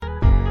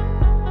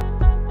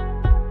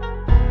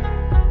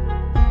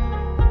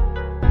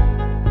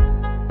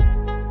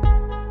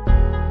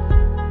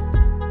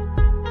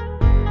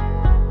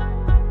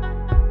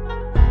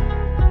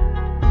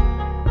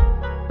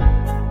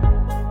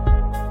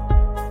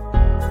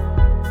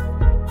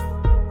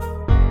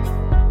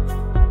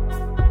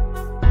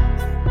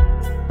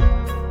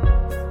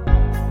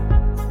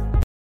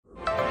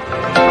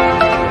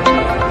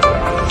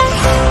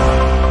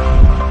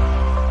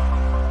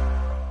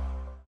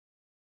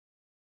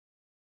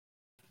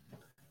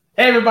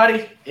Hey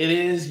everybody, it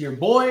is your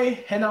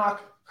boy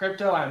Henok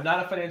Crypto. I'm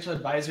not a financial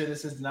advisor.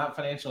 This is not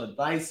financial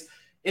advice.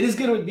 It is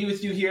good to be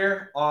with you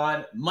here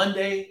on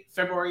Monday,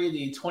 February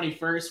the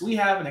 21st. We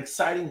have an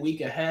exciting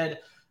week ahead.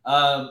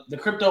 The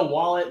crypto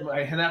wallet,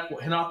 my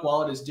Henok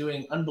wallet, is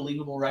doing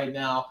unbelievable right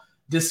now.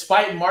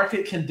 Despite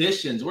market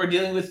conditions, we're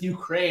dealing with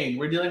Ukraine,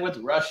 we're dealing with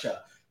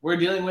Russia, we're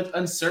dealing with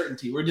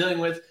uncertainty, we're dealing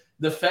with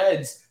the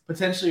Feds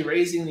potentially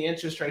raising the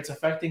interest rates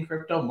affecting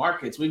crypto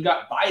markets. We've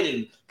got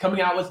Biden coming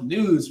out with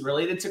news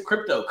related to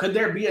crypto. Could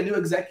there be a new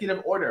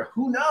executive order?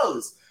 Who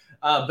knows?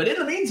 But in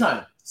the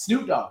meantime,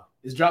 Snoop Dogg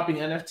is dropping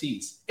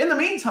NFTs. In the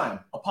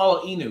meantime,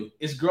 Apollo Inu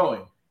is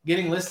growing,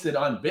 getting listed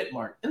on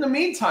Bitmart. In the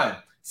meantime,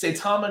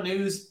 Saitama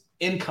news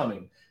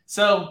incoming.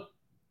 So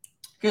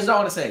here's what I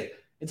want to say.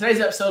 In today's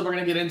episode, we're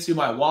going to get into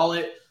my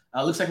wallet.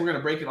 Looks like we're going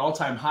to break an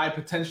all-time high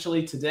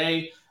potentially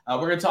today. We're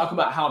going to talk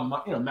about how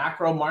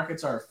macro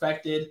markets are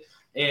affected.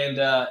 And,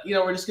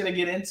 we're just going to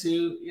get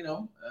into,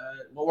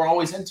 what we're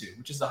always into,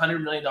 which is the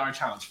 $100 million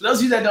challenge. For those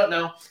of you that don't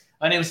know,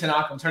 my name is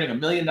Henok. I'm turning $1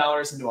 million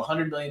into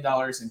 $100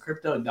 million in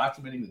crypto and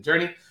documenting the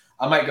journey.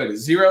 I might go to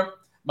zero,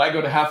 might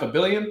go to $500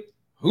 million.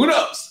 Who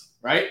knows,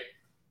 right?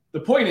 The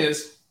point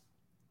is,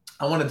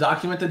 I want to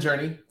document the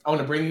journey. I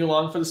want to bring you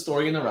along for the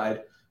story and the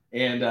ride.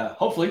 And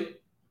hopefully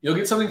you'll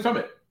get something from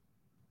it.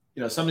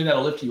 Something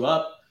that'll lift you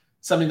up,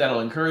 something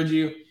that'll encourage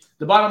you.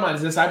 The bottom line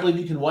is this: I believe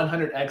you can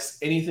 100x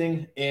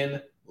anything in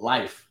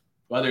life,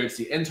 whether it's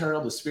the internal,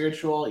 the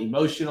spiritual,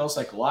 emotional,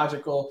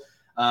 psychological,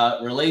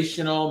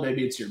 relational,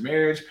 maybe it's your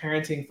marriage,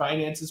 parenting,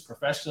 finances,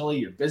 professionally,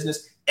 your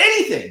business,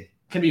 anything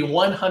can be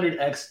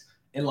 100x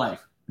in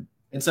life.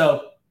 And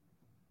so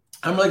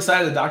I'm really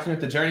excited to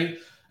document the journey.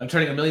 I'm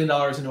turning $1 million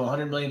into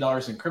 $100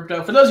 million in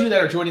crypto. For those of you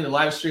that are joining the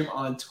live stream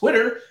on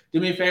Twitter, do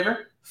me a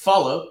favor,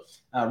 follow,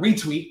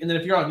 retweet. And then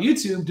if you're on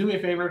YouTube, do me a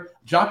favor,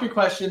 drop your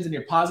questions and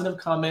your positive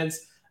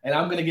comments, and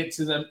I'm going to get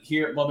to them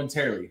here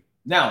momentarily.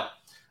 Now,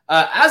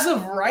 as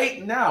of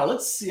right now,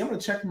 let's see. I'm going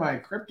to check my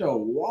crypto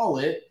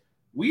wallet.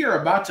 We are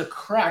about to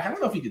crack. I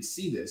don't know if you could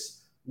see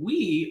this.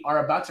 We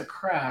are about to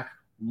crack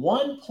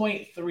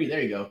 1.3.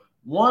 There you go.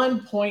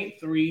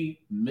 $1.3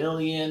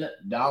 million.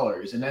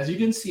 And as you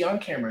can see on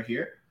camera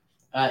here,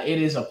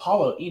 it is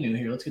Apollo Inu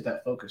here. Let's get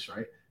that focus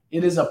right.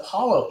 It is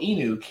Apollo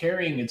Inu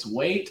carrying its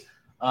weight.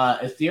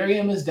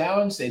 Ethereum is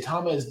down.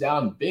 Saitama is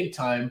down big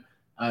time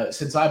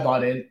since I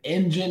bought in.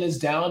 Engine is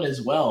down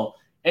as well.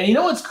 And you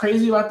know what's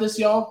crazy about this,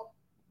 y'all?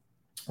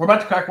 We're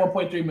about to crack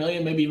 1.3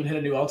 million, maybe even hit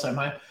a new all-time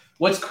high.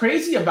 What's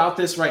crazy about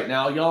this right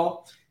now,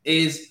 y'all,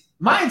 is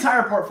my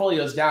entire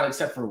portfolio is down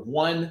except for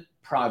one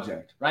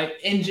project, right?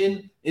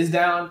 Engine is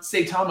down.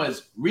 Saitama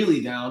is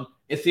really down.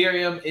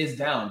 Ethereum is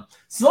down.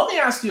 So let me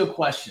ask you a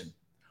question.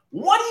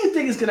 What do you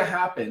think is going to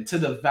happen to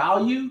the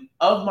value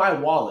of my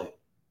wallet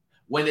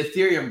when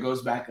Ethereum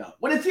goes back up?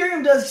 When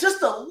Ethereum does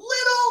just a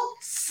little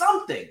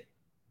something,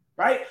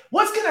 right?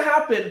 What's going to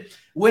happen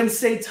when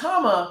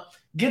Saitama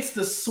gets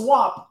the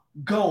swap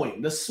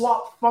going, the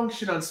swap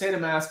function on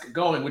SaitaMask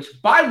going,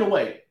 which, by the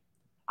way,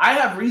 I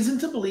have reason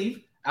to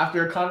believe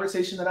after a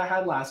conversation that I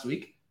had last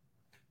week,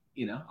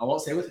 I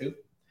won't say with who,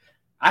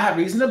 I have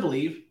reason to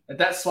believe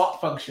that swap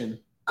function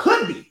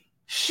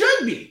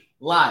should be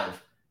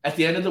live at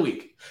the end of the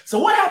week. So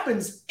what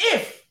happens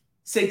if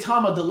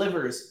Saitama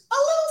delivers a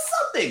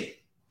little something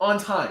on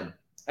time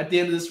at the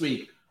end of this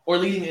week or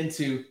leading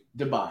into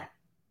Dubai?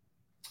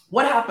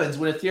 What happens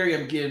when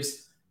Ethereum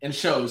gives and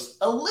shows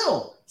a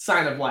little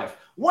sign of life?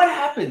 What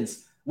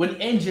happens when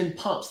Engine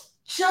pumps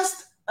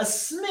just a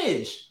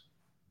smidge?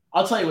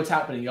 I'll tell you what's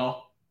happening,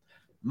 y'all.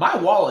 My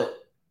wallet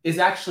is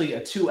actually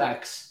a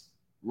 2x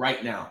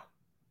right now,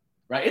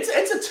 right? It's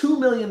a $2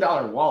 million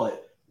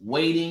wallet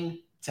waiting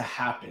to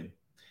happen.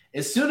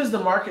 As soon as the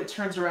market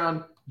turns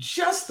around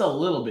just a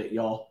little bit,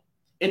 y'all,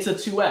 it's a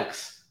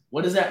 2x.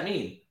 What does that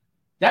mean?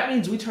 That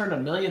means we turned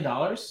 $1 million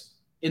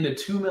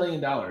into $2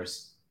 million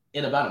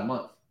in about a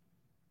month.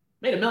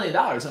 Made $1 million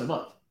in a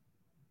month.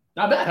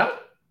 Not bad, huh?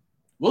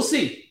 We'll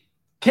see.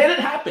 Can it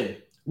happen?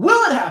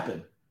 Will it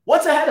happen?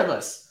 What's ahead of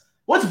us?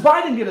 What's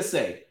Biden going to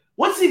say?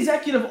 What's the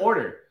executive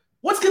order?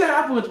 What's going to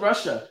happen with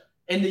Russia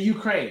and the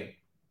Ukraine?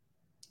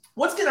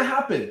 What's going to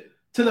happen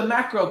to the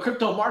macro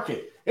crypto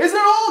market? Is it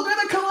all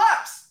going to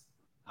collapse?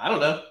 I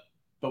don't know.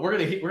 But we're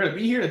gonna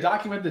be here to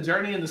document the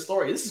journey and the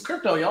story. This is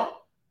crypto,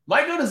 y'all.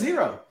 Might go to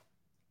zero.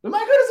 We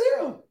might go to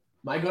zero.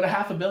 Might go to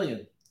 $500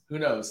 million. Who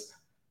knows?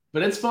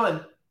 But it's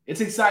fun.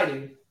 It's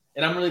exciting.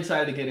 And I'm really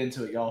excited to get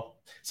into it, y'all.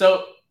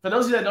 So for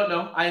those of you that don't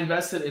know, I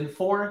invested in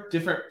 4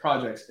 different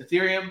projects: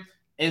 Ethereum,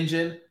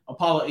 Engine,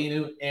 Apollo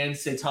Inu, and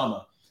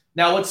Saitama.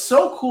 Now, what's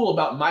so cool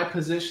about my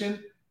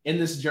position in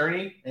this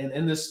journey and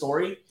in this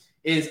story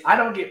is I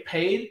don't get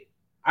paid.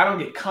 I don't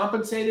get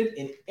compensated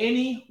in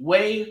any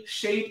way,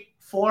 shape,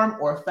 form,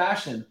 or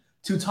fashion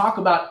to talk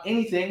about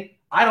anything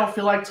I don't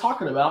feel like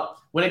talking about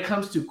when it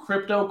comes to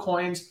crypto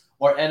coins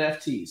or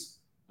NFTs.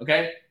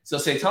 Okay? So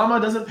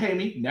Saitama doesn't pay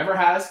me, never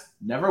has,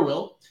 never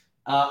will.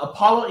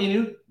 Apollo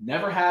Inu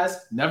never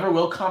has, never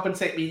will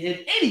compensate me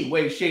in any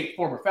way, shape,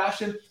 form, or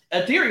fashion.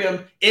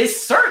 Ethereum is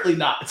certainly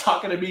not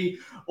talking to me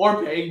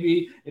or paying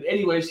me in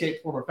any way,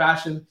 shape, form, or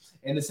fashion.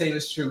 And the same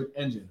is true with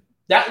Engine.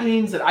 That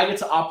means that I get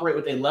to operate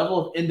with a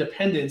level of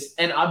independence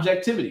and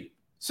objectivity.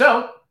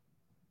 So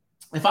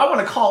if I want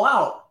to call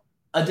out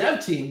a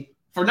dev team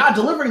for not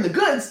delivering the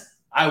goods,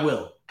 I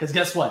will. Because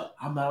guess what?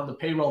 I'm not on the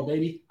payroll,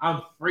 baby.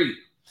 I'm free.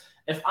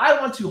 If I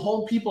want to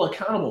hold people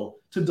accountable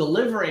to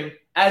delivering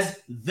as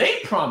they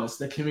promise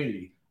the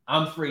community,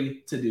 I'm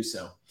free to do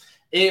so.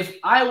 If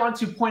I want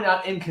to point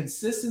out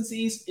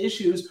inconsistencies,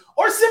 issues,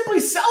 or simply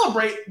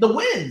celebrate the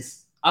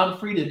wins, I'm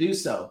free to do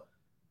so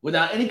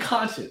without any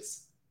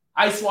conscience.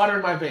 Ice water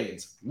in my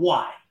veins.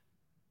 Why?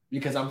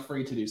 Because I'm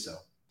free to do so.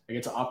 I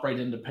get to operate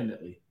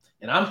independently.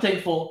 And I'm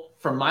thankful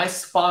for my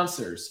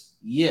sponsors,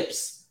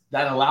 Yips,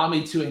 that allow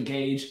me to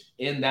engage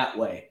in that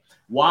way.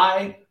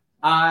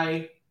 YIPS.co.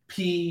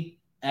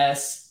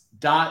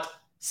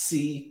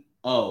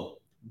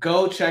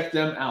 Go check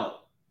them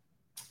out.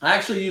 I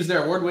actually use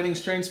their award-winning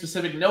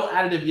strain-specific no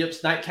additive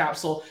Yips night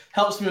capsule.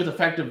 Helps me with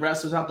effective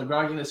rest without the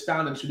grogginess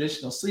found in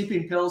traditional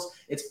sleeping pills.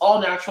 It's all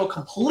natural,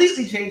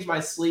 completely changed my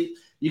sleep.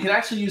 You can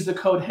actually use the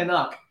code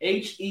HENOK,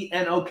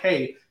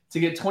 HENOK, to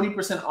get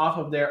 20% off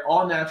of their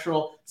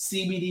all-natural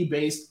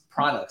CBD-based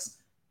products.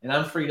 And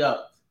I'm freed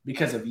up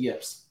because of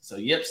Yips. So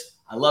Yips,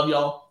 I love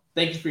y'all.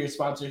 Thank you for your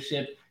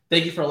sponsorship.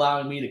 Thank you for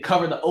allowing me to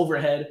cover the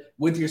overhead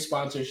with your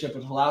sponsorship,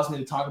 which allows me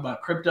to talk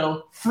about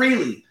crypto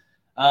freely.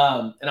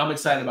 And I'm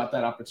excited about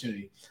that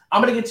opportunity.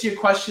 I'm going to get to your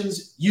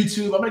questions,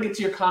 YouTube. I'm going to get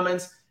to your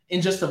comments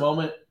in just a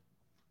moment.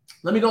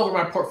 Let me go over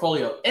my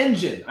portfolio.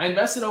 Engine. I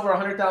invested over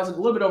 $100,000, a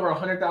little bit over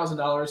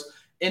 $100,000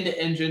 into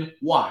Engine.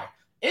 Why?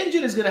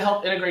 Engine is going to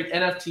help integrate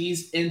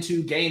NFTs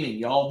into gaming,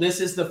 y'all. This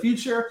is the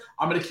future.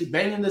 I'm going to keep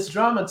banging this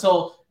drum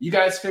until you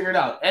guys figure it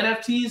out.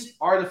 NFTs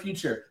are the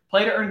future.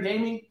 Play to earn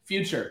gaming,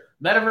 future.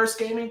 Metaverse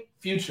gaming,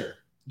 future.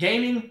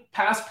 Gaming,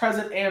 past,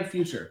 present, and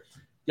future.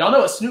 Y'all know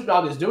what Snoop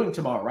Dogg is doing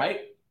tomorrow,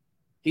 right?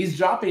 He's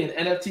dropping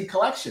an NFT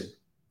collection,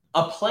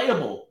 a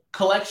playable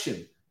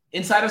collection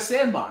inside of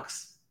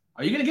Sandbox.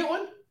 Are you going to get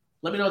one?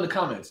 Let me know in the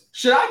comments.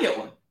 Should I get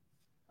one?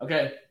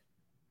 Okay.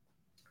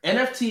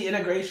 NFT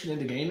integration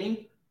into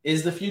gaming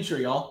is the future,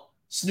 y'all.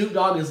 Snoop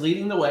Dogg is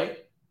leading the way.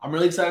 I'm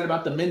really excited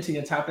about the minting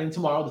that's happening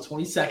tomorrow, the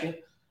 22nd.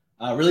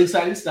 Really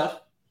exciting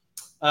stuff.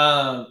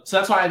 So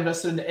that's why I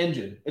invested in the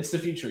Engine. It's the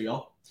future,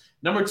 y'all.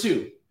 Number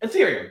 2,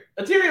 Ethereum.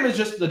 Ethereum is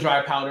just the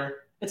dry powder.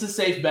 It's a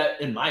safe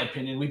bet, in my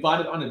opinion. We bought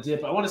it on a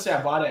dip. I want to say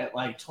I bought it at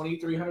like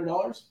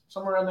 $2,300,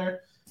 somewhere around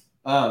there,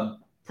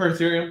 per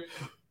Ethereum.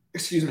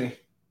 Excuse me.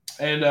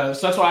 And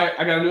so that's why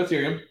I got into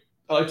Ethereum.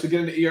 I like to get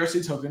into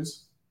ERC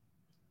tokens.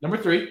 Number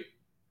 3,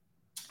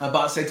 I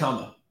bought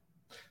Saitama.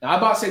 Now, I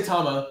bought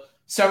Saitama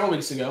several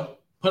weeks ago,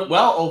 put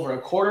well over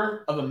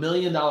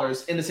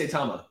 $250,000 into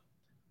Saitama.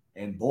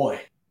 And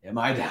boy, am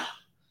I down.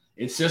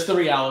 It's just the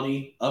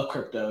reality of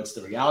crypto. It's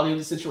the reality of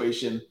the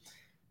situation.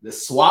 The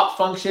swap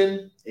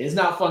function is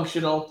not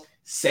functional.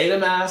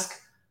 SaitaMask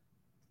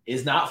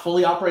is not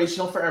fully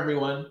operational for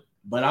everyone.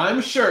 But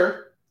I'm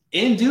sure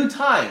in due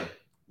time,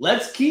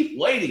 let's keep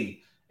waiting,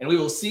 and we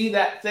will see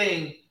that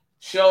thing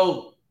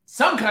show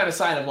some kind of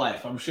sign of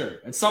life, I'm sure,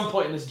 at some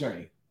point in this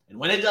journey. And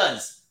when it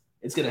does,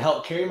 it's going to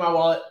help carry my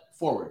wallet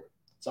forward.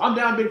 So I'm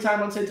down big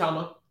time on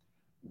Saitama.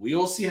 We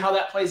will see how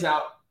that plays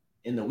out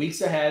in the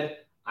weeks ahead.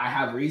 I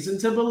have reason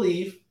to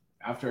believe,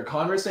 after a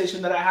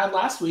conversation that I had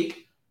last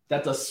week,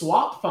 that the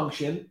swap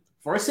function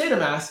for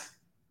SaitaMask,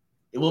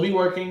 it will be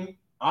working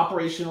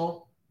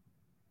operational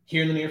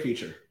here in the near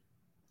future.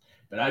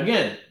 But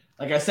again,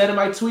 like I said in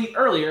my tweet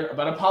earlier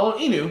about Apollo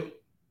Inu,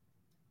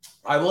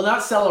 I will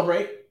not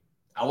celebrate.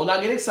 I will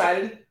not get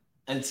excited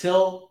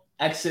until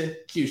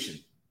execution.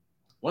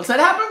 Once that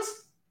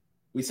happens,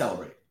 we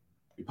celebrate.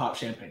 We pop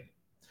champagne.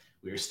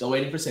 We are still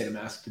waiting for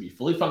SaitaMask to be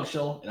fully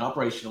functional and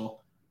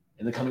operational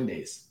in the coming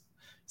days.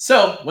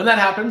 So when that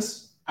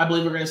happens, I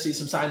believe we're going to see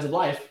some signs of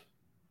life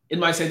in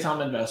my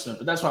Saitama investment,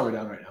 but that's why we're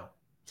down right now.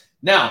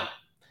 Now,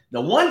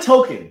 the one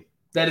token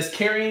that is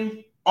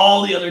carrying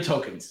all the other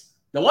tokens,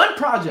 the one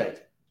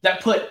project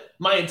that put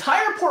my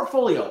entire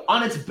portfolio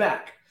on its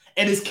back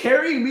and is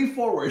carrying me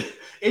forward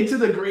into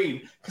the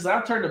green, because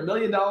I've turned $1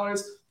 million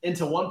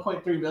into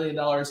 $1.3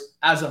 million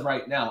as of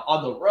right now,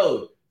 on the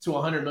road to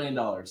 $100 million.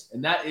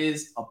 And that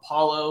is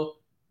Apollo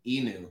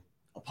Inu.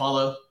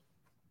 Apollo,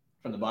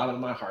 from the bottom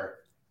of my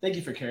heart, thank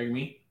you for carrying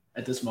me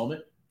at this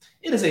moment.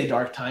 It is a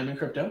dark time in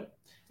crypto.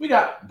 We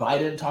got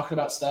Biden talking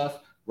about stuff,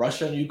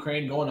 Russia and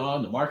Ukraine going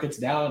on, the market's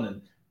down,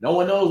 and no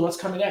one knows what's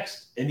coming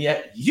next. And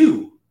yet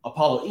you,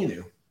 Apollo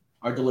Inu,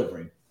 are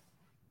delivering.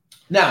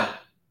 Now,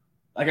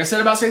 like I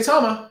said about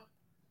Saitama,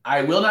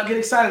 I will not get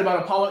excited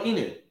about Apollo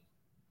Inu.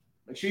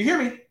 Make sure you hear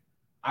me.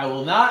 I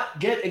will not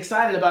get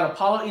excited about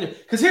Apollo Inu.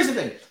 Because here's the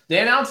thing. They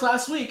announced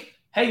last week,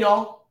 hey,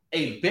 y'all,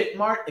 a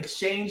Bitmart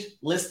exchange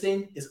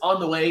listing is on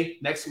the way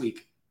next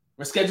week.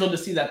 We're scheduled to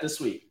see that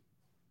this week.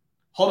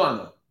 Hold on,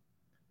 though.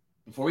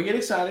 Before we get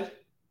excited,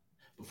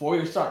 before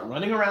we start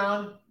running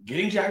around,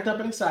 getting jacked up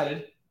and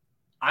excited,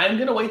 I'm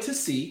going to wait to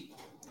see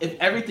if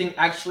everything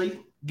actually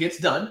gets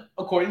done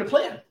according to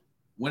plan.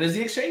 When is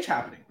the exchange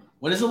happening?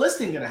 When is the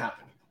listing going to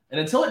happen? And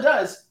until it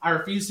does, I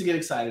refuse to get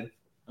excited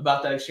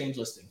about that exchange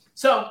listing.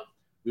 So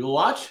we will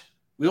watch,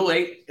 we will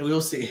wait, and we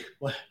will see.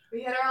 What?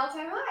 We hit our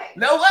all-time high.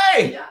 No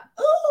way! Yeah.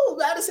 Oh,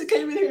 Madison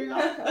came in here, y'all.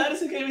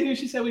 Madison came in here.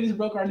 She said we just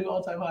broke our new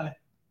all-time high.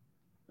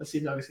 Let's see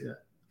if y'all can see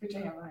that. Put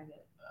your hand behind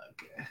it.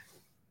 Okay.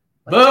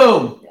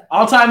 Boom! Yeah.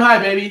 All-time high,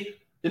 baby.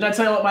 Didn't I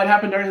tell you what might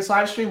happen during this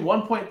live stream?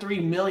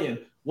 1.3 million.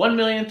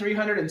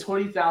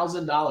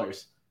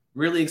 $1,320,000.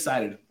 Really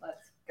excited.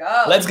 Let's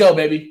go. Let's go,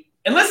 baby.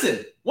 And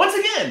listen, once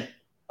again,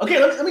 okay,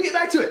 let me get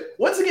back to it.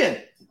 Once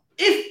again,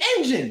 if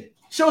Engine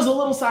shows a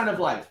little sign of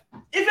life,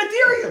 if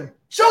Ethereum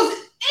shows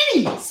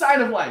any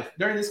sign of life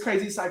during this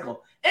crazy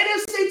cycle, and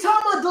if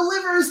Saitama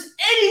delivers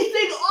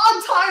anything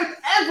on time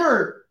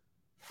ever,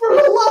 for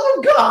the love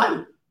of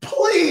God,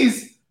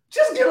 please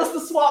just give us the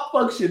swap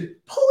function.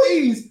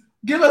 Please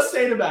give us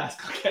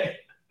SataMask, okay?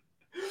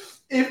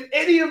 If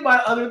any of my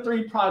other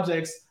 3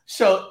 projects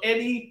show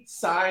any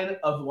sign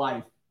of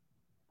life,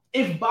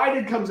 if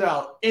Biden comes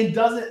out and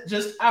doesn't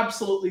just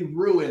absolutely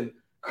ruin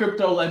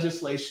crypto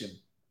legislation,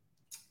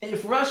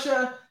 if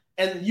Russia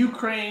and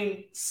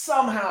Ukraine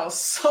somehow,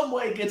 some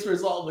way gets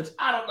resolved, which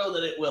I don't know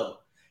that it will,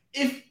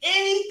 if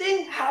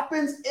anything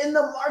happens in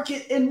the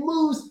market and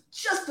moves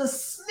just a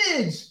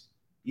smidge,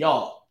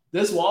 y'all,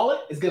 this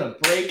wallet is going to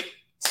break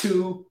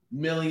 $2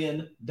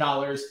 million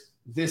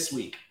this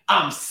week.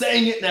 I'm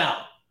saying it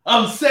now.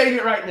 I'm saying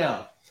it right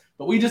now.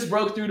 But we just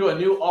broke through to a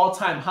new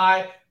all-time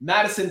high.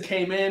 Madison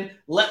came in,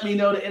 let me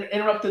know,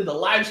 interrupted the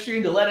live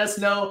stream to let us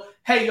know,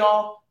 hey,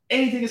 y'all,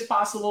 anything is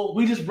possible.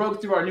 We just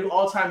broke through our new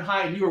all-time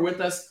high, and you were with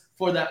us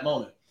for that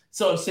moment.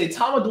 So if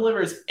Saitama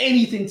delivers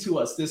anything to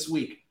us this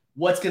week,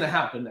 what's going to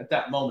happen at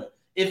that moment?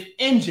 If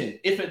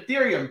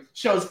Ethereum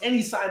shows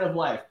any sign of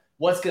life,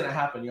 what's going to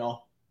happen,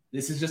 y'all?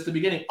 This is just the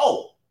beginning.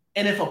 Oh,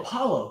 and if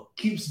Apollo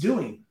keeps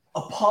doing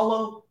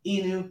Apollo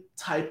Inu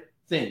type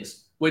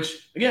things,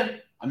 which,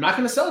 again, I'm not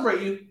going to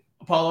celebrate you,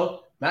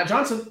 Apollo, Matt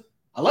Johnson.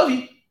 I love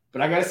you,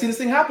 but I got to see this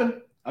thing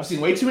happen. I've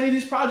seen way too many of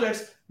these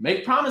projects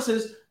make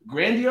promises,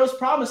 grandiose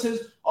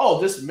promises.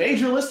 Oh, this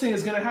major listing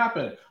is going to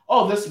happen.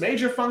 Oh, this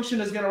major function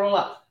is going to roll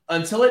out.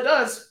 Until it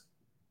does,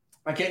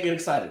 I can't get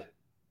excited.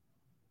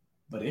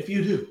 But if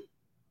you do,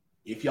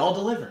 if y'all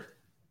deliver,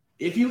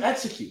 if you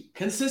execute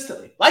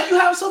consistently, like you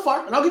have so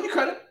far, and I'll give you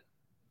credit.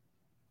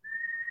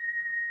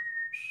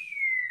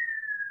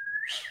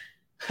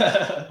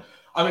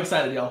 I'm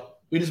excited, y'all.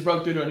 We just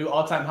broke through to a new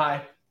all-time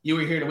high. You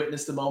were here to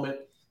witness the moment,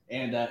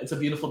 and it's a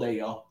beautiful day,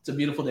 y'all. It's a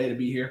beautiful day to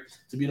be here.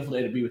 It's a beautiful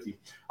day to be with you.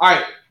 All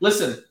right,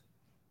 listen.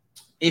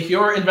 If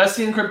you're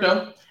investing in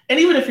crypto, and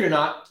even if you're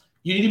not,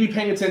 you need to be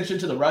paying attention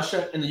to the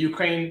Russia and the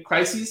Ukraine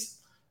crises.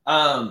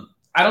 I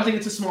don't think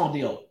it's a small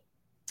deal.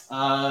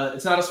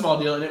 It's not a small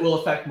deal, and it will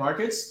affect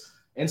markets.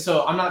 And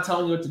so I'm not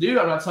telling you what to do.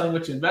 I'm not telling you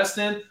what to invest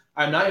in.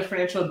 I'm not a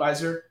financial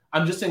advisor.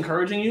 I'm just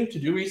encouraging you to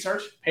do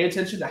research, pay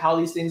attention to how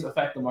these things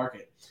affect the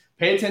market.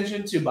 Pay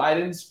attention to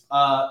Biden's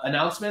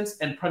announcements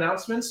and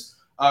pronouncements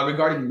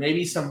regarding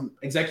maybe some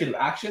executive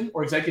action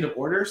or executive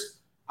orders,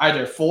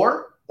 either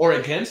for or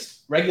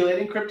against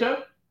regulating crypto.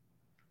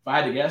 If I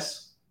had to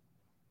guess,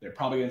 they're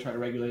probably going to try to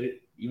regulate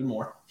it even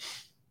more.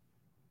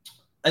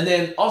 And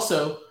then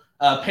also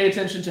pay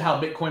attention to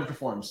how Bitcoin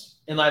performs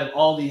in light of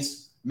all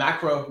these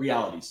macro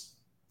realities.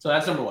 So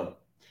that's number one.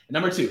 And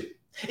number two,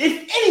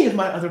 if any of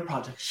my other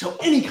projects show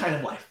any kind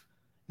of life,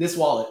 this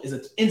wallet is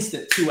an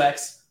instant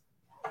 2x,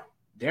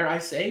 dare I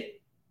say,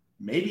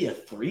 maybe a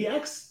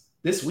 3x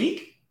this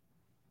week?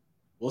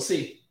 We'll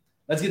see.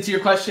 Let's get to your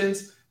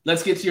questions.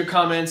 Let's get to your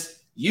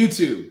comments.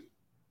 YouTube.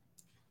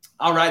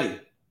 All righty.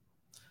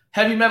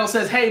 Heavy Metal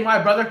says, hey,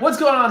 my brother. What's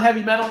going on,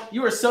 Heavy Metal?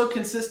 You are so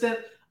consistent.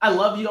 I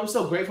love you. I'm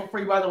so grateful for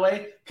you, by the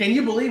way. Can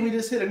you believe we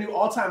just hit a new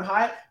all-time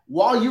high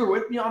while you were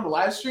with me on the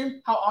live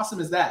stream? How awesome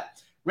is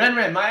that?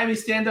 Ren, Miami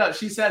stand up.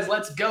 She says,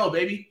 let's go,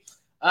 baby.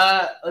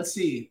 Let's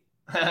see.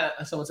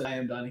 Someone said, I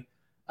am Donnie.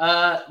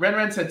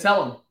 Ren said,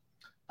 tell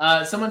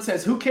him. Someone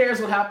says, who cares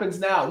what happens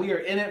now? We are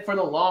in it for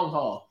the long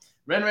haul.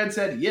 Ren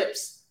said,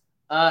 yips.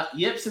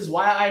 Yips is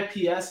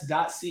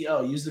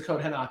yips.co. Use the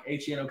code HENOK,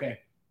 HENOK.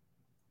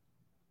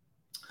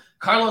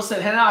 Carlos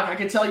said, Henok, I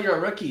can tell you're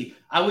a rookie.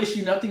 I wish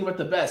you nothing but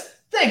the best.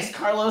 Thanks,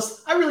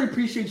 Carlos. I really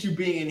appreciate you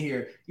being in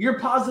here. Your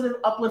positive,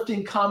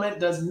 uplifting comment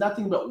does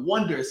nothing but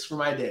wonders for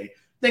my day.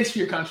 Thanks for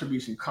your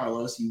contribution,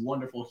 Carlos, you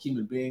wonderful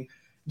human being.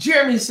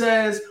 Jeremy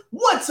says,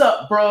 what's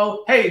up,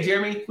 bro? Hey,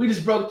 Jeremy, we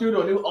just broke through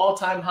to a new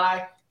all-time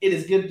high. It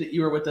is good that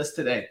you were with us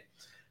today.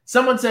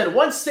 Someone said,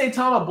 once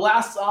Saitama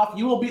blasts off,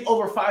 you will be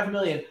over 5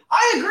 million.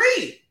 I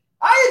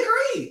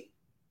agree.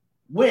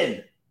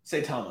 When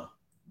Saitama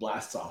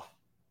blasts off.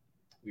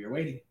 We are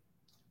waiting.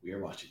 We are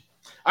watching.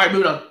 All right,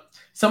 moving on.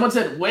 Someone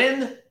said,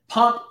 when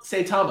pump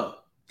Saitama?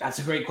 That's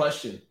a great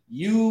question.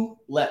 You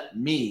let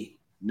me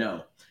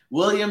know.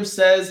 William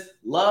says,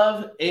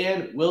 love,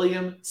 and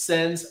William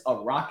sends a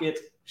rocket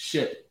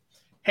ship.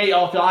 Hey,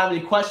 y'all, if y'all have any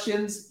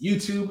questions,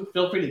 YouTube,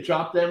 feel free to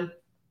drop them.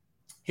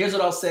 Here's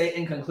what I'll say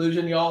in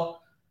conclusion,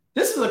 y'all.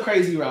 This is a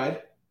crazy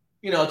ride.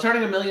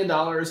 turning $1 million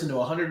into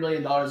 $100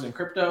 million in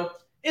crypto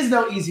is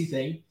no easy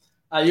thing.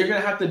 You're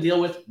going to have to deal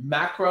with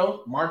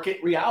macro market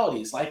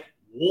realities like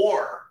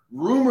war,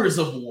 rumors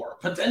of war,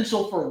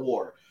 potential for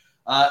war,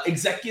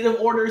 executive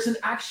orders and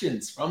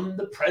actions from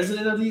the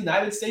President of the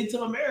United States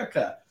of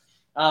America.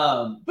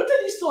 But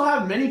then you still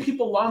have many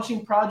people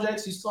launching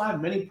projects. You still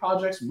have many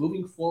projects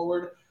moving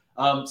forward.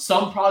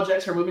 Some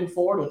projects are moving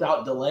forward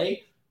without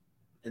delay,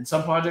 and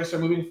some projects are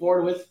moving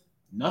forward with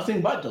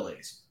nothing but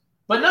delays.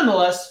 But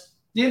nonetheless,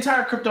 the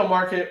entire crypto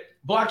market,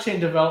 blockchain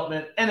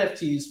development,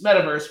 NFTs,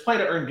 metaverse,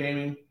 play-to-earn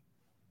gaming,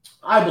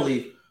 I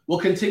believe will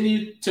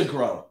continue to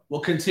grow,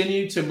 will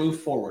continue to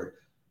move forward.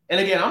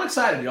 And again, I'm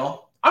excited,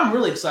 y'all. I'm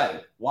really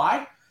excited.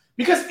 Why?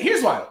 Because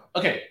here's why.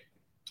 Okay.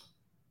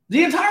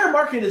 The entire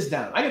market is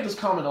down. I get this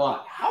comment a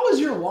lot. How is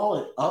your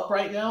wallet up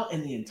right now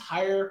and the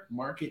entire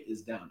market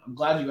is down? I'm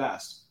glad you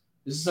asked.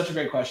 This is such a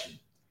great question.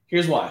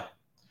 Here's why.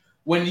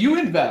 When you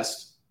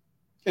invest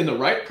in the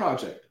right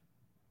project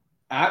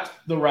at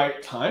the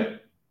right time,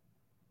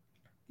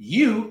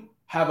 you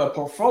have a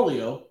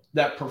portfolio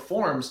that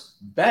performs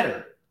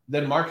better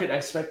than market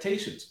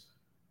expectations.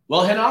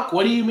 Well, Henok,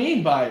 what do you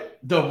mean by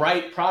the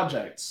right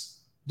projects?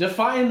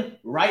 Define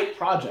right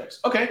projects.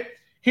 Okay,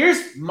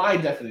 here's my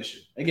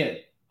definition. Again,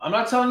 I'm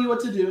not telling you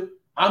what to do.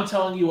 I'm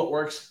telling you what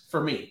works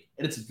for me.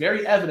 And it's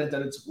very evident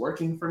that it's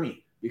working for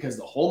me because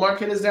the whole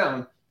market is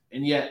down,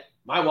 and yet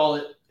my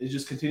wallet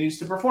just continues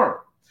to perform.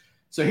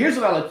 So here's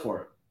what I look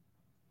for.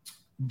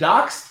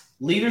 Doxed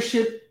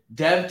leadership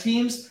dev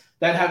teams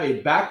that have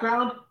a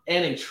background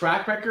and a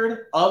track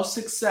record of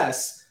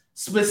success,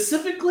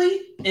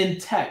 specifically in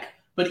tech.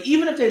 But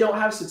even if they don't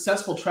have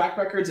successful track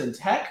records in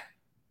tech,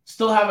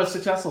 still have a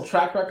successful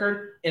track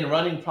record in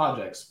running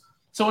projects.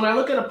 So when I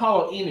look at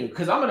Apollo Inu,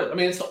 because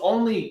it's the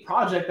only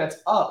project that's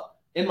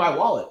up in my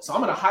wallet. So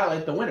I'm going to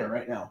highlight the winner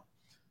right now.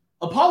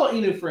 Apollo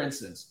Inu, for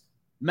instance,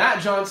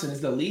 Matt Johnson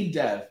is the lead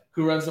dev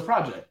who runs the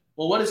project.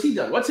 Well, what has he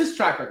done? What's his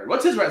track record?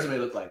 What's his resume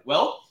look like?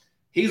 Well,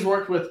 he's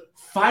worked with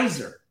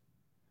Pfizer,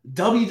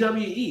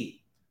 WWE,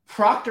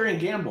 Procter &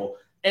 Gamble,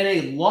 and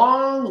a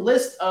long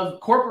list of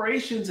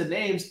corporations and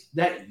names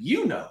that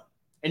you know.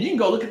 And you can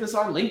go look at this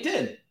on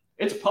LinkedIn.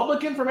 It's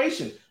public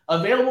information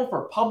available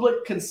for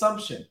public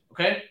consumption,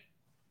 okay?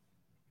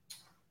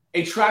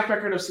 A track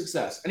record of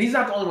success. And he's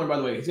not the only one, by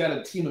the way. He's got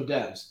a team of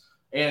devs,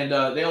 and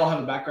they all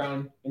have a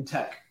background in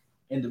tech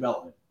and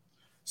development.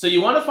 So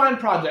you want to find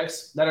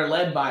projects that are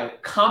led by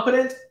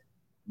competent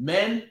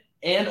men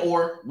and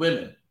or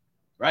women,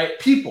 right?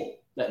 People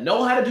that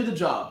know how to do the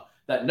job,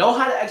 that know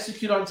how to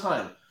execute on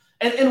time.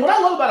 And what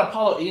I love about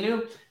Apollo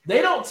Inu,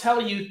 they don't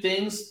tell you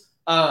things,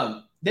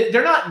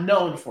 they're not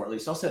known for, at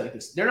least I'll say it like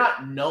this. They're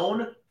not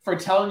known for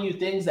telling you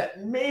things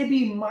that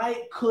maybe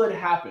could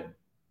happen.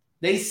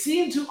 They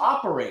seem to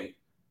operate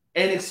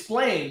and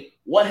explain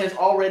what has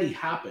already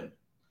happened.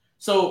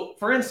 So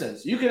for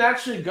instance, you can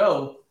actually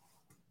go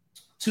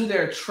to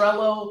their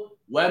Trello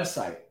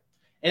website.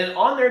 And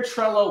on their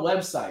Trello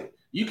website,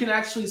 you can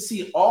actually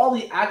see all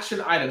the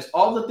action items,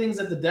 all the things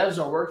that the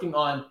devs are working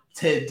on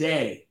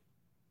today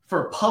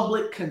for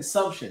public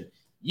consumption.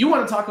 You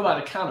want to talk about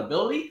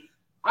accountability?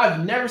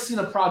 I've never seen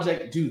a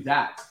project do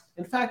that.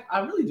 In fact,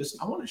 I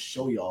want to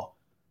show y'all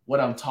what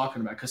I'm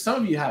talking about because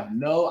some of you have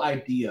no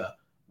idea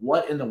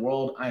what in the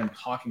world I am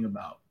talking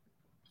about.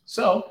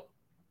 So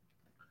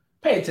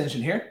pay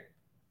attention here.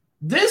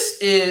 This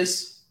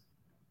is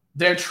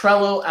their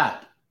Trello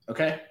app,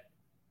 okay?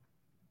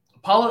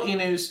 Apollo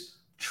Inu's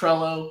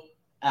Trello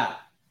app.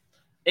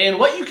 And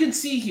what you can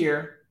see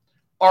here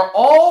are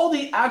all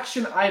the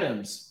action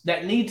items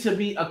that need to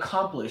be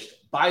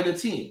accomplished by the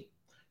team.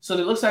 So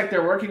it looks like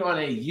they're working on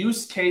a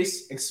use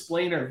case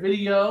explainer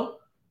video.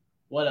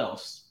 What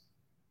else?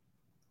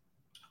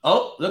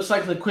 Oh, looks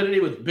like liquidity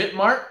with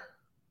Bitmart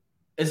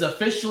is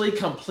officially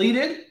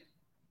completed.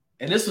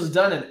 And this was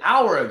done an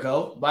hour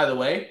ago, by the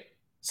way.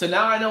 So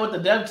now I know what the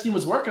dev team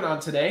was working on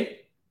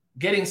today,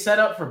 getting set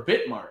up for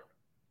Bitmart.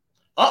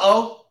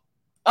 Uh-oh.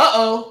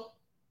 Uh-oh.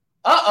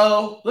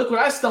 Uh-oh. Look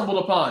what I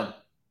stumbled upon.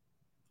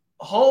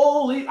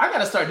 Holy, I got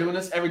to start doing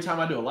this every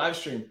time I do a live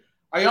stream.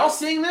 Are y'all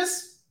seeing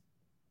this?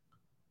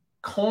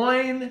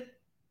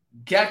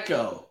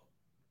 CoinGecko.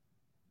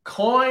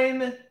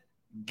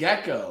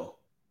 CoinGecko.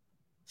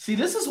 See,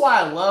 this is why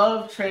I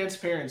love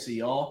transparency,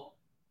 y'all.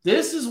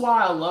 This is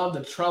why I love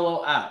the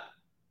Trello app.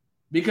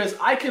 Because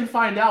I can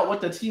find out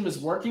what the team is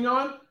working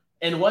on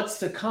and what's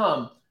to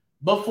come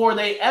before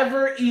they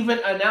ever even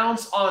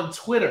announce on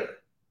Twitter.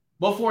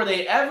 Before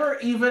they ever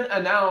even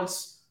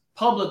announce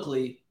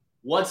publicly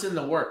what's in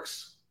the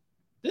works.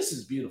 This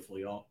is beautiful,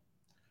 y'all.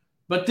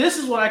 But this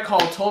is what I call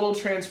total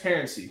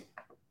transparency.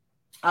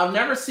 I've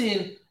never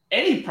seen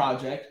any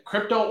project,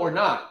 crypto or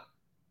not,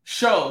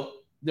 show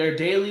their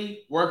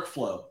daily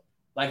workflow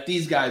like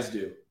these guys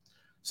do.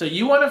 So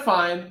you want to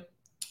find,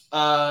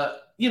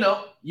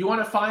 you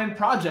want to find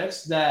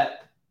projects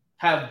that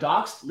have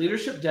doxed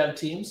leadership dev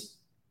teams,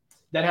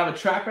 that have a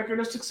track record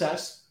of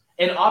success,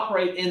 and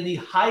operate in the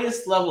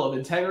highest level of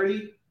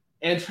integrity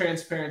and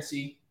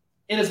transparency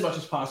in as much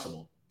as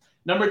possible.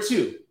 Number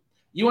two,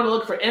 You want to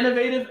look for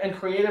innovative and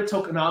creative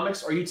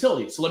tokenomics or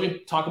utility. So let me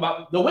talk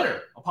about the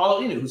winner,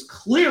 Apollo Inu, who's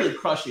clearly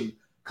crushing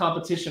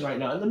competition right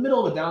now in the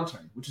middle of a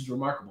downturn, which is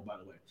remarkable, by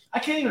the way. I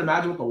can't even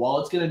imagine what the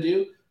wallet's going to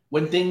do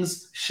when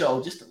things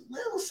show just a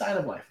little sign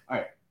of life. All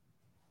right.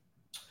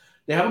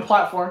 They have a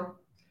platform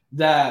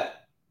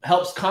that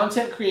helps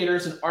content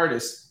creators and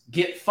artists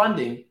get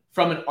funding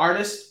from an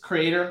artist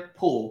creator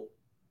pool,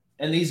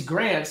 and these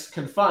grants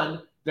can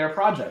fund their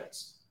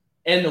projects.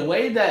 And the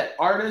way that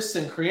artists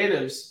and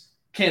creatives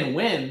can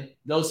win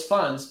those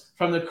funds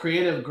from the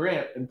creative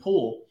grant and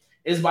pool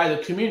is by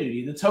the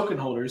community, the token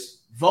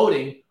holders,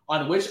 voting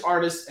on which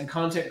artists and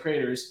content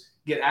creators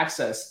get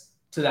access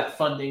to that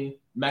funding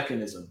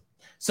mechanism.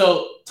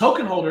 So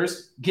token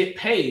holders get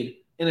paid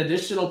in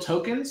additional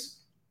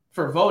tokens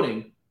for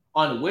voting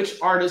on which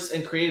artists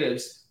and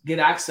creatives get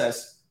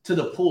access to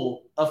the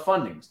pool of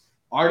fundings.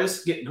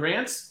 Artists get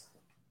grants,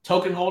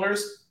 token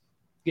holders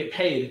get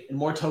paid in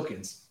more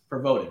tokens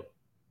for voting.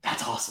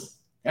 That's awesome.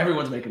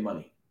 Everyone's making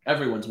money.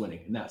 Everyone's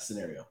winning in that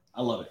scenario.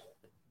 I love it.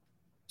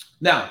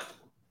 Now,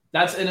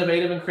 that's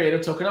innovative and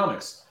creative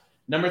tokenomics.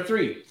 Number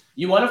 3,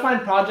 you want to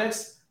find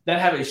projects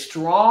that have a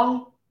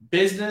strong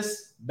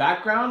business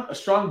background, a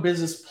strong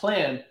business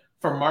plan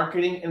for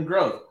marketing and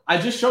growth. I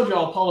just showed you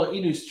all Apollo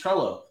Inu's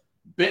Trello.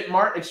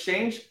 Bitmart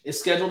Exchange is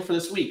scheduled for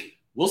this week.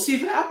 We'll see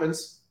if it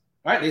happens.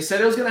 All right, they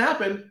said it was going to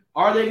happen.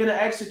 Are they going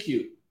to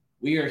execute?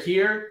 We are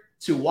here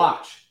to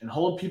watch and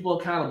hold people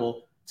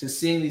accountable to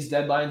seeing these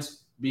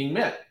deadlines being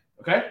met.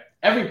 Okay?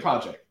 Every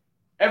project,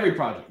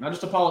 not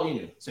just Apollo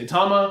Inu.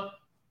 Saitama,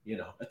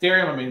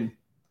 Ethereum. I mean,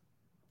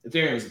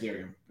 Ethereum is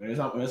Ethereum.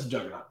 It's a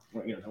juggernaut.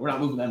 We're not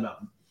moving that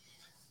mountain.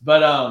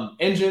 But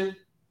Engine.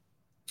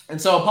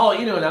 And so Apollo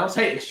Inu announced,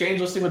 hey,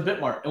 exchange listing with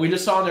Bitmart. And we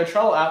just saw on their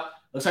Trello app,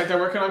 looks like they're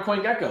working on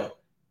CoinGecko.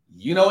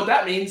 You know what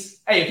that means.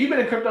 Hey, if you've been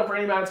in crypto for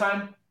any amount of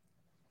time,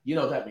 you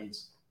know what that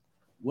means.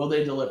 Will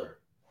they deliver?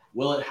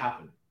 Will it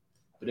happen?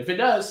 But if it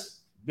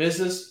does,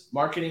 business,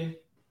 marketing,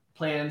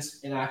 plans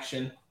in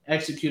action,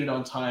 executed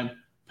on time,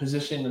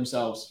 positioning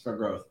themselves for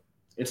growth.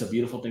 It's a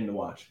beautiful thing to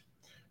watch.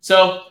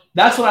 So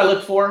that's what I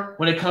look for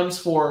when it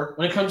comes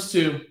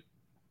to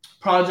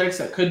projects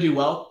that could do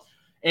well.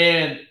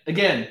 And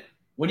again,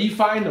 when you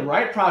find the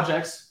right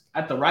projects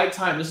at the right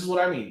time, this is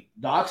what I mean.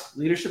 Docs,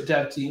 leadership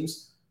dev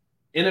teams,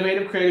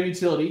 innovative creative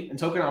utility and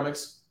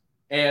tokenomics,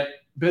 and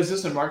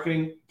business and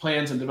marketing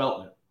plans and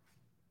development.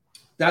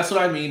 That's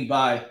what I mean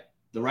by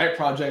the right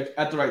project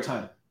at the right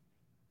time.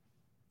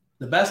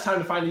 The best time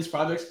to find these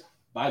projects,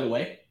 by the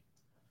way,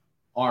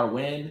 are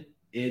when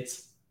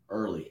it's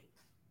early.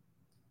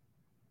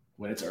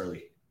 When it's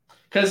early.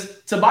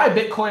 Because to buy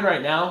Bitcoin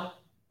right now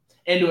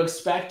and to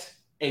expect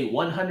a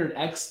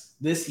 100x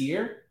this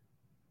year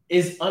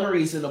is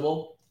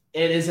unreasonable.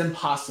 It is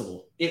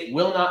impossible.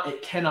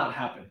 It cannot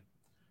happen.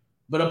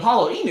 But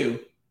Apollo Inu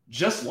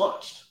just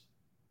launched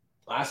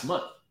last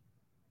month.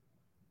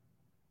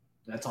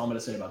 That's all I'm going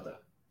to say about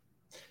that.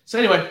 So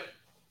anyway,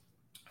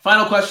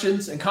 final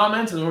questions and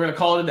comments, and then we're going to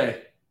call it a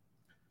day.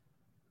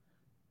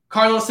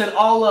 Carlos said,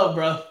 all love,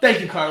 bro.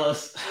 Thank you,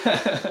 Carlos.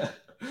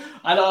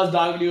 I know I was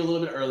dogging you a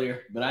little bit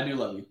earlier, but I do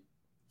love you.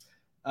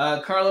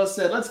 Carlos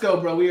said, let's go,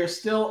 bro. We are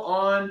still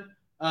on.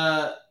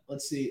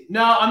 Let's see.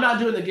 No, I'm not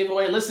doing the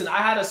giveaway. Listen, I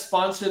had a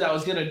sponsor that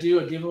was going to do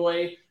a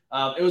giveaway.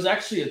 It was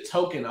actually a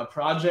token, a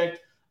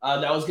project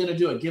that was going to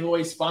do a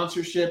giveaway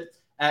sponsorship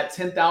at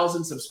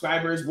 10,000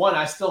 subscribers. 1,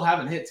 I still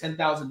haven't hit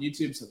 10,000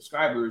 YouTube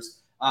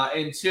subscribers.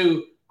 And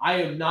 2,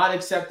 I am not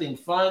accepting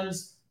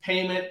funds,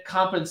 payment,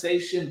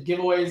 compensation,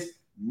 giveaways,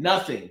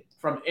 nothing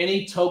from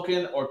any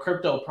token or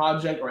crypto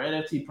project or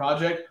NFT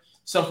project.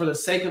 So for the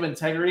sake of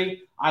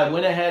integrity, I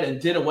went ahead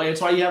and did away. That's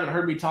why you haven't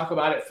heard me talk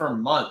about it for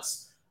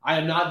months. I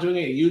am not doing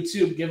a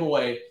YouTube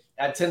giveaway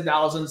at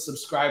 10,000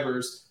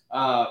 subscribers,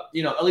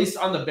 at least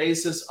on the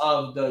basis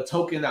of the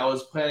token that I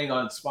was planning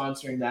on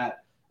sponsoring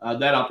that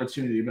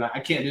opportunity. But I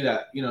can't do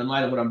that, in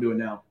light of what I'm doing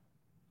now.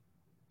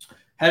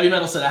 Heavy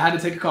Metal said, I had to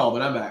take a call,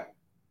 but I'm back.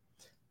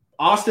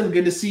 Austin,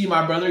 good to see you,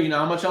 my brother. You know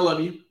how much I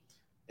love you.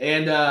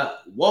 And,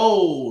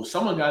 whoa,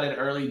 someone got in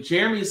early.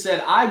 Jeremy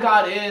said, I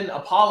got in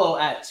Apollo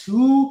at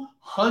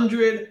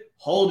 200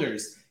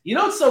 holders. You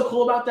know what's so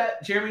cool about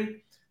that, Jeremy?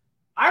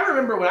 I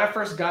remember when I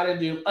first got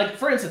into, like,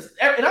 for instance,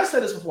 and I've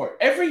said this before,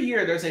 every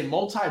year there's a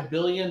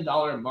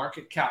multi-billion-dollar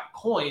market cap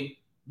coin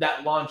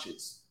that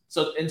launches.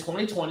 So in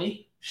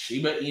 2020,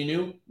 Shiba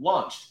Inu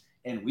launched,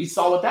 and we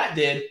saw what that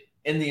did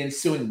in the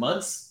ensuing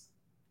months,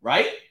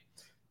 right?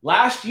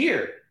 Last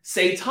year,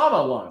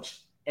 Saitama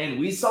launched, and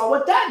we saw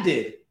what that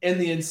did in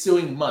the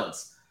ensuing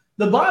months.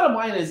 The bottom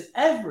line is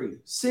every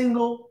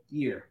single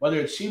year, whether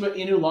it's Shiba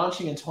Inu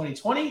launching in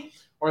 2020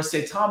 or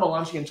Saitama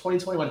launching in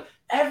 2021,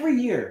 every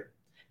year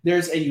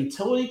there's a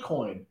utility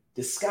coin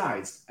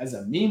disguised as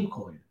a meme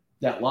coin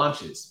that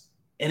launches.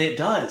 And it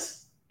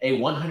does a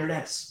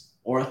 100x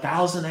or a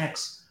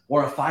 1,000x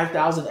or a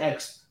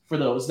 5,000x for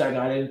those that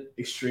got in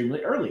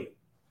extremely early.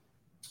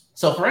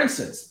 So for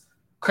instance,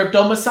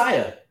 Crypto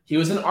Messiah, he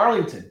was in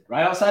Arlington,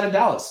 right outside of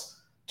Dallas,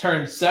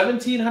 turned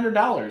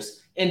 $1,700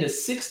 into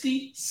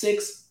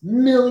 $66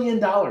 million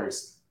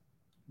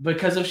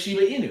because of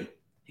Shiba Inu.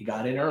 He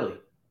got in early.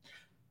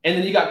 And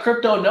then you got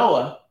Crypto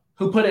Noah,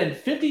 who put in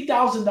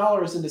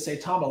 $50,000 into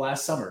Saitama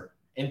last summer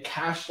and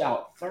cashed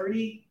out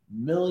 $30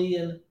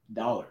 million.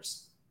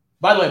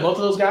 By the way, both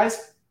of those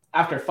guys,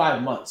 after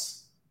 5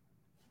 months.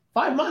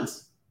 5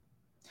 months.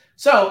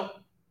 So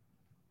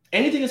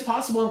anything is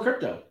possible in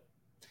crypto.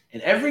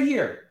 And every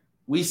year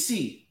we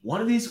see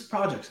one of these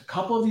projects, a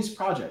couple of these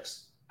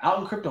projects out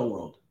in crypto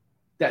world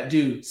that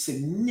do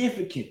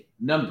significant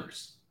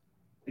numbers,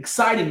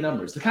 exciting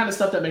numbers, the kind of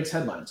stuff that makes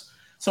headlines.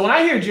 So when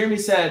I hear Jeremy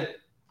said,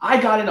 I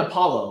got in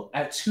Apollo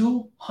at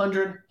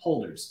 200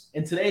 holders,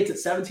 and today it's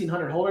at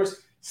 1,700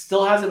 holders,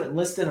 still hasn't been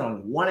listed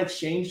on one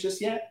exchange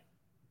just yet.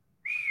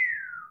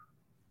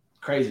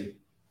 Crazy.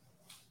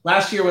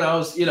 Last year when I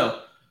was,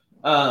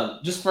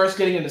 just first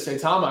getting into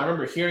Saitama, I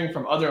remember hearing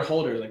from other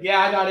holders, like, yeah,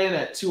 I got in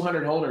at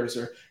 200 holders,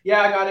 or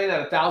yeah, I got in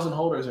at 1,000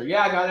 holders, or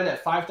yeah, I got in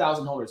at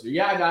 5,000 holders, or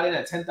yeah, I got in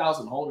at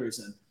 10,000 holders.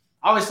 And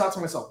I always thought to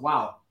myself,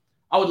 wow,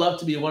 I would love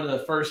to be one of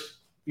the first,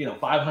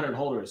 500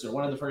 holders, or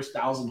one of the first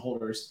 1,000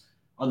 holders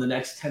on the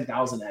next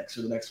 10,000X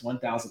or the next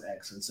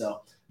 1,000X. And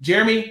so,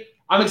 Jeremy,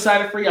 I'm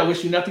excited for you. I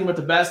wish you nothing but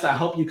the best. I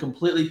hope you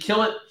completely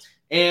kill it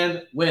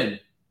and win.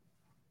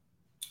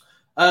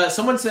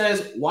 Someone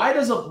says, why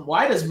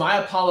does my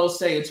Apollo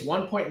say it's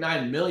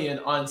 1.9 million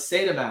on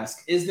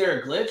SataMask? Is there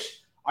a glitch?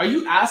 Are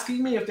you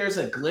asking me if there's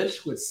a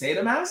glitch with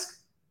SataMask?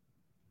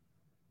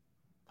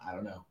 I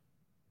don't know.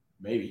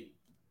 Maybe.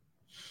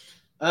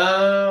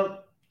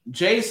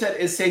 Jay said,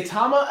 is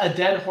Saitama a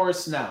dead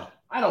horse now?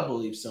 I don't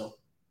believe so.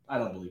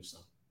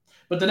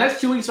 But the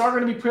next 2 weeks are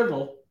going to be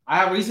pivotal. I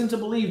have reason to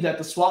believe that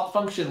the swap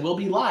function will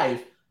be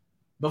live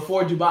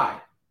before Dubai,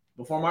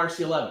 before March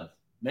the 11th.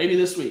 Maybe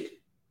this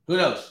week. Who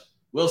knows?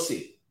 We'll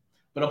see.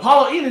 But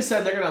Apollo even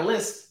said they're going to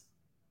list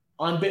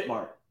on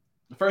Bitmart,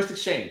 the first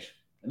exchange.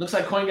 It looks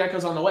like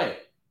CoinGecko's on the way.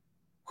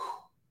 Whew.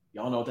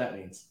 Y'all know what that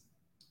means.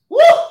 Woo!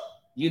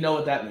 You know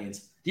what that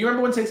means. Do you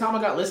remember when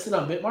Saitama got listed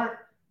on Bitmart?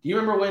 Do you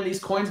remember when these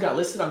coins got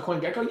listed on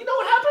CoinGecko? You know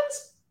what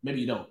happens? Maybe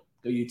you don't.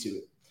 Go YouTube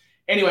it.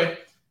 Anyway,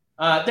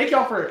 thank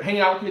y'all for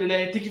hanging out with me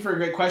today. Thank you for your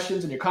great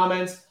questions and your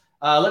comments.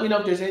 Let me know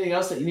if there's anything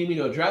else that you need me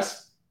to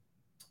address.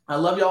 I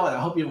love y'all, and I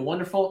hope you have a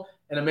wonderful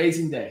and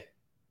amazing day.